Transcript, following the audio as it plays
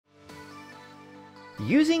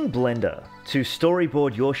Using Blender to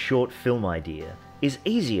storyboard your short film idea is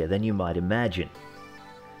easier than you might imagine.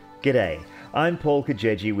 G'day, I'm Paul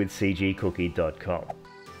Caggegi with CGCookie.com.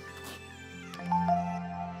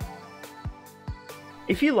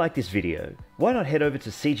 If you like this video, why not head over to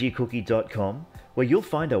CGCookie.com, where you'll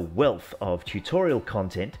find a wealth of tutorial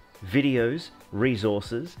content, videos,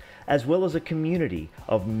 resources, as well as a community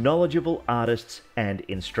of knowledgeable artists and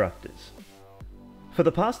instructors. For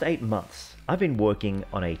the past 8 months, I've been working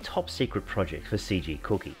on a top secret project for CG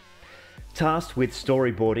Cookie. Tasked with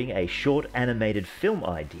storyboarding a short animated film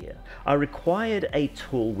idea, I required a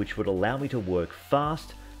tool which would allow me to work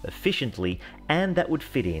fast, efficiently, and that would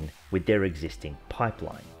fit in with their existing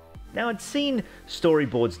pipeline. Now, I'd seen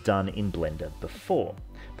storyboards done in Blender before,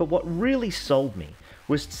 but what really sold me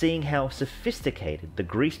was seeing how sophisticated the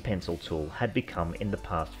grease pencil tool had become in the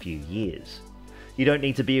past few years. You don't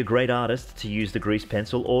need to be a great artist to use the grease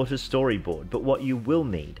pencil or to storyboard, but what you will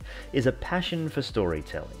need is a passion for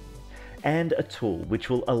storytelling and a tool which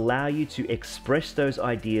will allow you to express those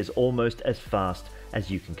ideas almost as fast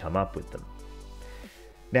as you can come up with them.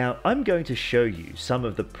 Now, I'm going to show you some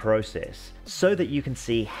of the process so that you can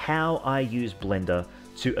see how I use Blender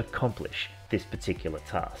to accomplish this particular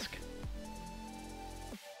task.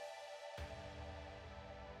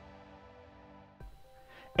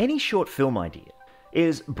 Any short film idea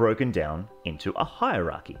is broken down into a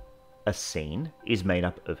hierarchy. A scene is made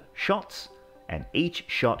up of shots, and each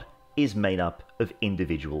shot is made up of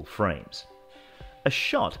individual frames. A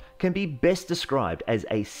shot can be best described as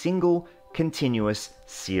a single, continuous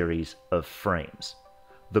series of frames.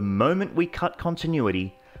 The moment we cut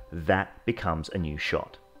continuity, that becomes a new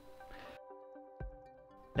shot.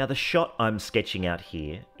 Now, the shot I'm sketching out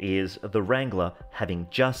here is the Wrangler having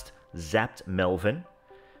just zapped Melvin,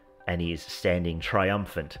 and he is standing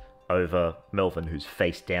triumphant over Melvin, who's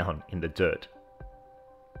face down in the dirt.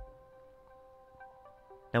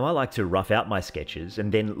 Now, I like to rough out my sketches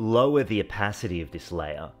and then lower the opacity of this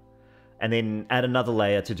layer, and then add another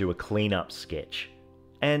layer to do a cleanup sketch.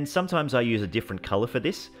 And sometimes I use a different color for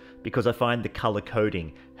this, because I find the color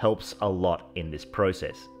coding helps a lot in this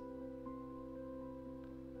process.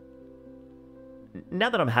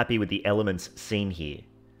 Now that I'm happy with the elements seen here,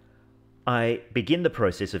 I begin the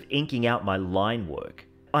process of inking out my line work.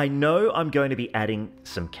 I know I'm going to be adding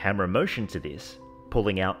some camera motion to this,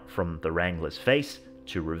 pulling out from the Wrangler's face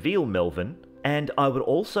to reveal Melvin, and I would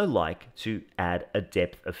also like to add a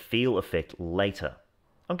depth of field effect later.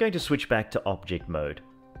 I'm going to switch back to object mode,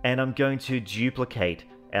 and I'm going to duplicate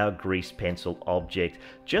our grease pencil object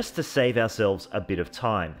just to save ourselves a bit of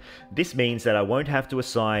time. This means that I won't have to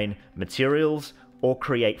assign materials or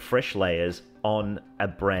create fresh layers on a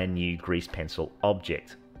brand new grease pencil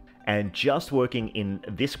object. And just working in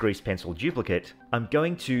this grease pencil duplicate, I'm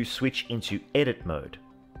going to switch into edit mode.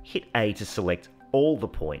 Hit A to select all the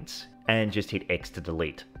points, and just hit X to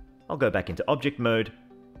delete. I'll go back into object mode,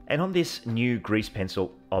 and on this new grease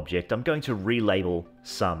pencil object, I'm going to relabel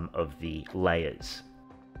some of the layers.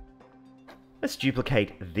 Let's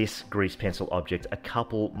duplicate this grease pencil object a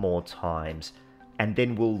couple more times, and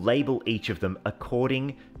then we'll label each of them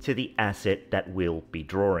according to the asset that we'll be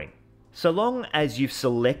drawing. So long as you've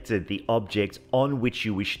selected the object on which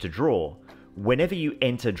you wish to draw, whenever you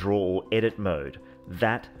enter draw or edit mode,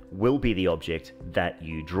 that will be the object that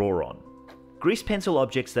you draw on. Grease pencil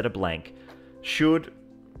objects that are blank should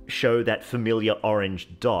show that familiar orange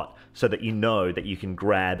dot so that you know that you can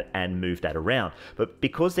grab and move that around. But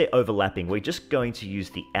because they're overlapping, we're just going to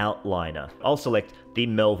use the outliner. I'll select the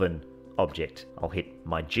Melvin object. I'll hit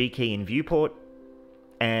my G key in viewport,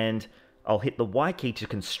 and I'll hit the Y key to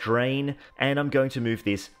constrain, and I'm going to move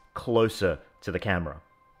this closer to the camera.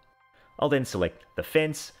 I'll then select the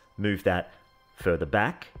fence, move that further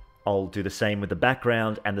back. I'll do the same with the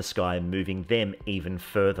background and the sky, moving them even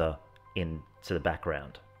further into the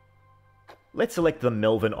background. Let's select the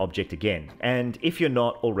Melvin object again, and if you're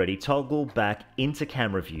not already, toggle back into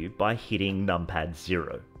camera view by hitting numpad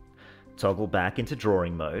 0. Toggle back into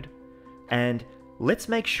drawing mode, and let's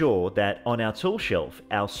make sure that on our tool shelf,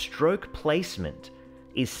 our stroke placement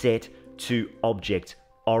is set to object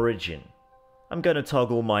origin. I'm going to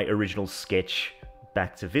toggle my original sketch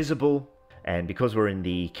back to visible, and because we're in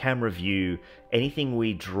the camera view, anything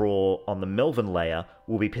we draw on the Melvin layer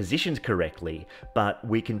will be positioned correctly, but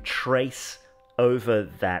we can trace over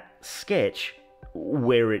that sketch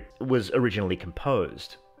where it was originally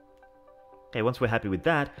composed. Okay, once we're happy with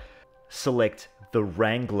that, select the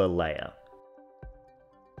Wrangler layer.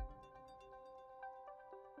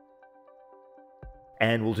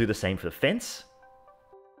 And we'll do the same for the fence.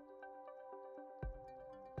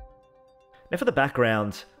 Now for the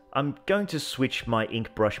background, I'm going to switch my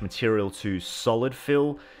ink brush material to solid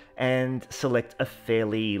fill and select a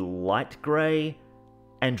fairly light grey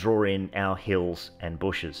and draw in our hills and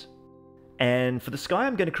bushes. And for the sky,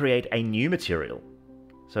 I'm going to create a new material.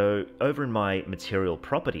 So over in my material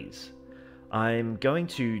properties, I'm going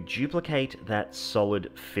to duplicate that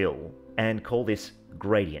solid fill and call this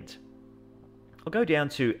gradient. I'll go down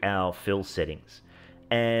to our fill settings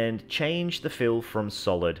and change the fill from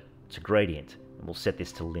solid to gradient. And we'll set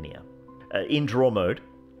this to linear. In draw mode,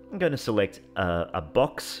 I'm going to select a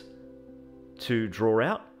box to draw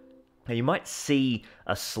out. Now you might see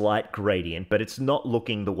a slight gradient, but it's not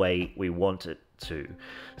looking the way we want it to.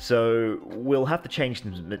 So we'll have to change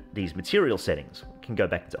these material settings. We can go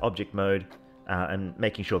back to object mode and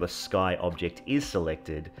making sure the sky object is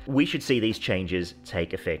selected. We should see these changes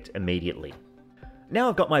take effect immediately. Now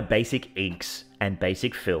I've got my basic inks and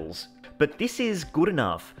basic fills, but this is good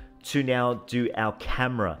enough to now do our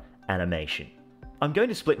camera animation. I'm going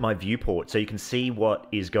to split my viewport so you can see what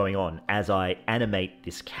is going on as I animate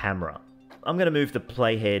this camera. I'm going to move the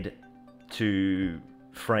playhead to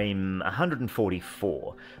frame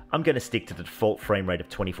 144. I'm going to stick to the default frame rate of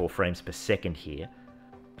 24 frames per second here.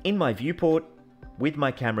 In my viewport, with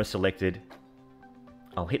my camera selected,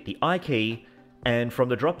 I'll hit the I key, and from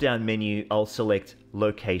the drop-down menu, I'll select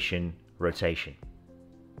Location Rotation.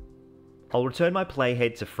 I'll return my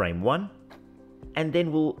playhead to frame 1, and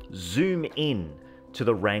then we'll zoom in to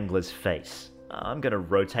the Wrangler's face. I'm going to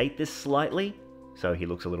rotate this slightly, so he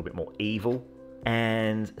looks a little bit more evil,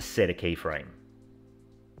 and set a keyframe.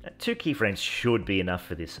 2 keyframes should be enough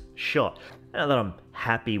for this shot. Now that I'm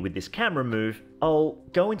happy with this camera move, I'll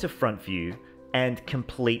go into front view and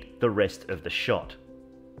complete the rest of the shot.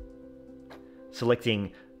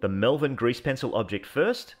 Selecting the Melvin grease pencil object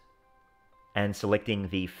first, and selecting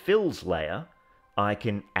the fills layer, I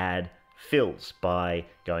can add fills by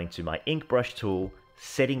going to my ink brush tool,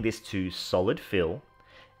 setting this to solid fill,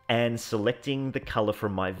 and selecting the color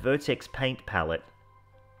from my vertex paint palette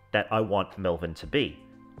that I want Melvin to be.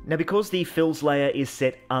 Now because the fills layer is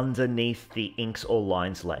set underneath the inks or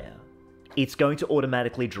lines layer, it's going to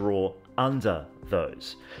automatically draw under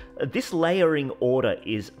those. This layering order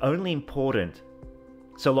is only important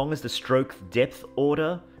so long as the stroke depth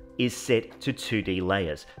order is set to 2D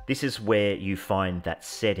layers. This is where you find that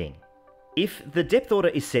setting. If the depth order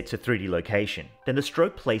is set to 3D location, then the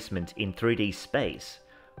stroke placement in 3D space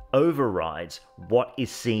overrides what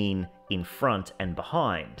is seen in front and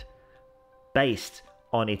behind, based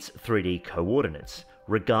on its 3D coordinates,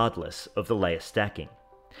 regardless of the layer stacking.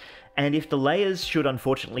 And if the layers should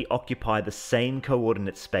unfortunately occupy the same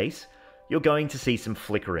coordinate space, you're going to see some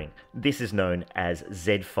flickering. This is known as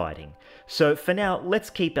Z-fighting. So for now, let's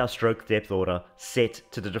keep our stroke depth order set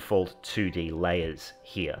to the default 2D layers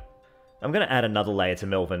here. I'm going to add another layer to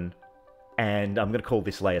Melvin, and I'm going to call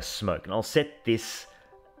this layer Smoke. And I'll set this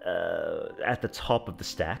at the top of the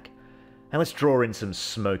stack, and let's draw in some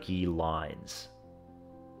smoky lines.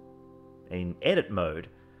 In edit mode,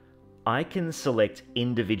 I can select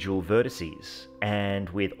individual vertices, and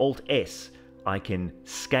with Alt-S, I can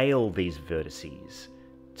scale these vertices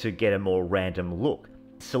to get a more random look.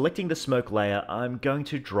 Selecting the smoke layer, I'm going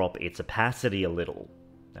to drop its opacity a little.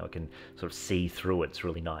 Now I can sort of see through it, it's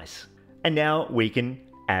really nice. And now we can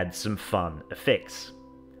add some fun effects.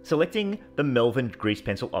 Selecting the Melvin grease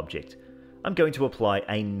pencil object, I'm going to apply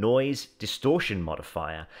a noise distortion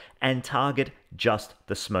modifier and target just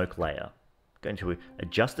the smoke layer. I'm going to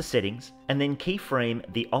adjust the settings and then keyframe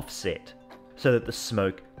the offset so that the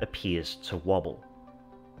smoke appears to wobble.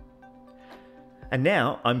 And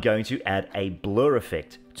now I'm going to add a blur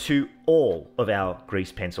effect to all of our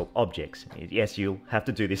grease pencil objects. Yes, you'll have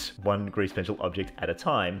to do this one grease pencil object at a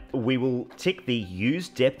time. We will tick the Use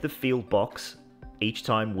Depth of Field box each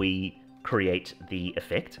time we create the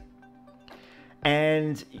effect.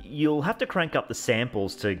 And you'll have to crank up the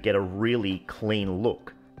samples to get a really clean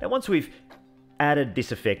look. Now once we've added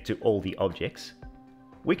this effect to all the objects,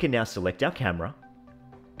 we can now select our camera,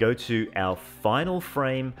 go to our final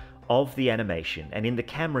frame of the animation, and in the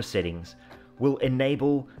camera settings, we'll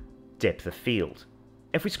enable depth of field.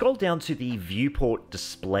 If we scroll down to the viewport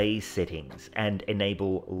display settings and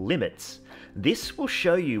enable limits, this will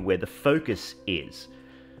show you where the focus is.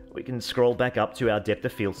 We can scroll back up to our depth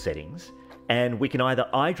of field settings, and we can either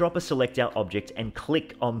eyedropper select our object and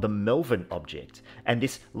click on the Melvin object, and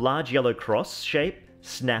this large yellow cross shape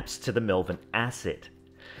snaps to the Melvin asset.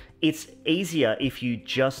 It's easier if you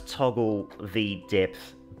just toggle the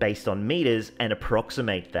depth based on meters and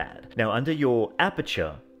approximate that. Now under your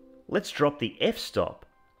aperture, let's drop the f-stop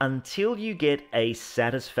until you get a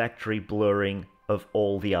satisfactory blurring of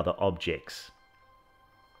all the other objects.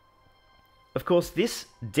 Of course, this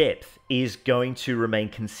depth is going to remain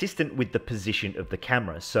consistent with the position of the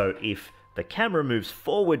camera. So if the camera moves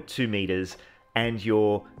forward 2 meters and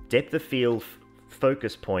your depth of field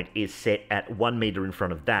focus point is set at 1 meter in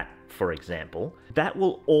front of that, for example, that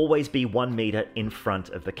will always be 1 meter in front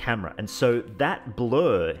of the camera. And so that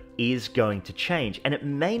blur is going to change, and it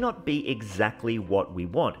may not be exactly what we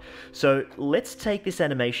want. So let's take this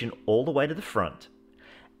animation all the way to the front,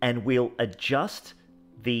 and we'll adjust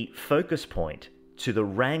the focus point to the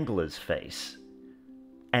Wrangler's face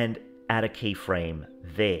and add a keyframe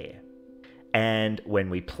there. And when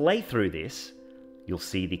we play through this, you'll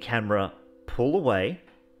see the camera pull away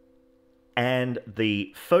and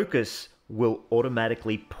the focus will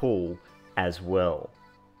automatically pull as well.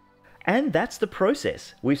 And that's the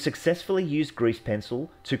process. We've successfully used grease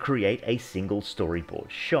pencil to create a single storyboard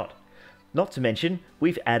shot. Not to mention,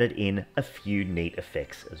 we've added in a few neat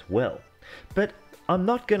effects as well. But I'm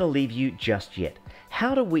not going to leave you just yet.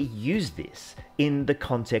 How do we use this in the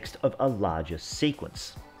context of a larger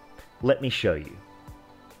sequence? Let me show you.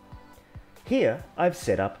 Here, I've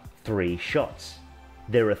set up 3 shots.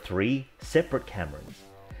 There are 3 separate cameras,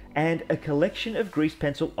 and a collection of grease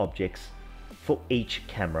pencil objects for each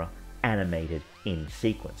camera animated in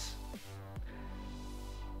sequence.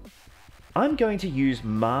 I'm going to use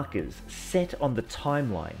markers set on the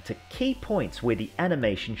timeline to key points where the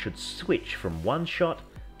animation should switch from one shot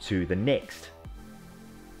to the next.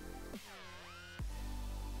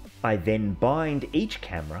 I then bind each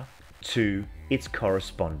camera to its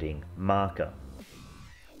corresponding marker.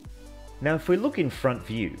 Now if we look in front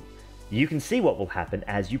view, you can see what will happen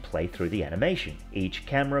as you play through the animation. Each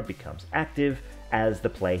camera becomes active as the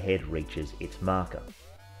playhead reaches its marker.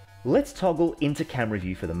 Let's toggle into camera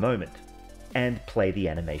view for the moment and play the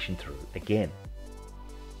animation through again.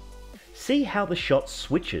 See how the shot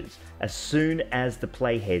switches as soon as the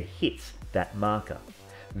playhead hits that marker.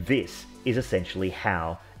 This is essentially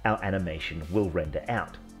how our animation will render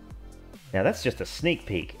out. Now that's just a sneak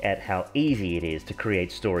peek at how easy it is to create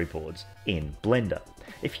storyboards in Blender.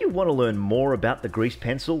 If you want to learn more about the grease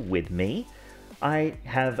pencil with me, I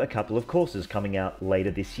have a couple of courses coming out later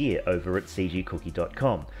this year over at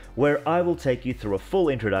cgcookie.com, where I will take you through a full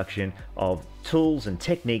introduction of tools and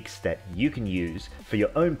techniques that you can use for your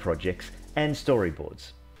own projects and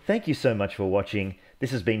storyboards. Thank you so much for watching.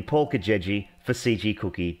 This has been Caggegi for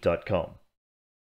cgcookie.com.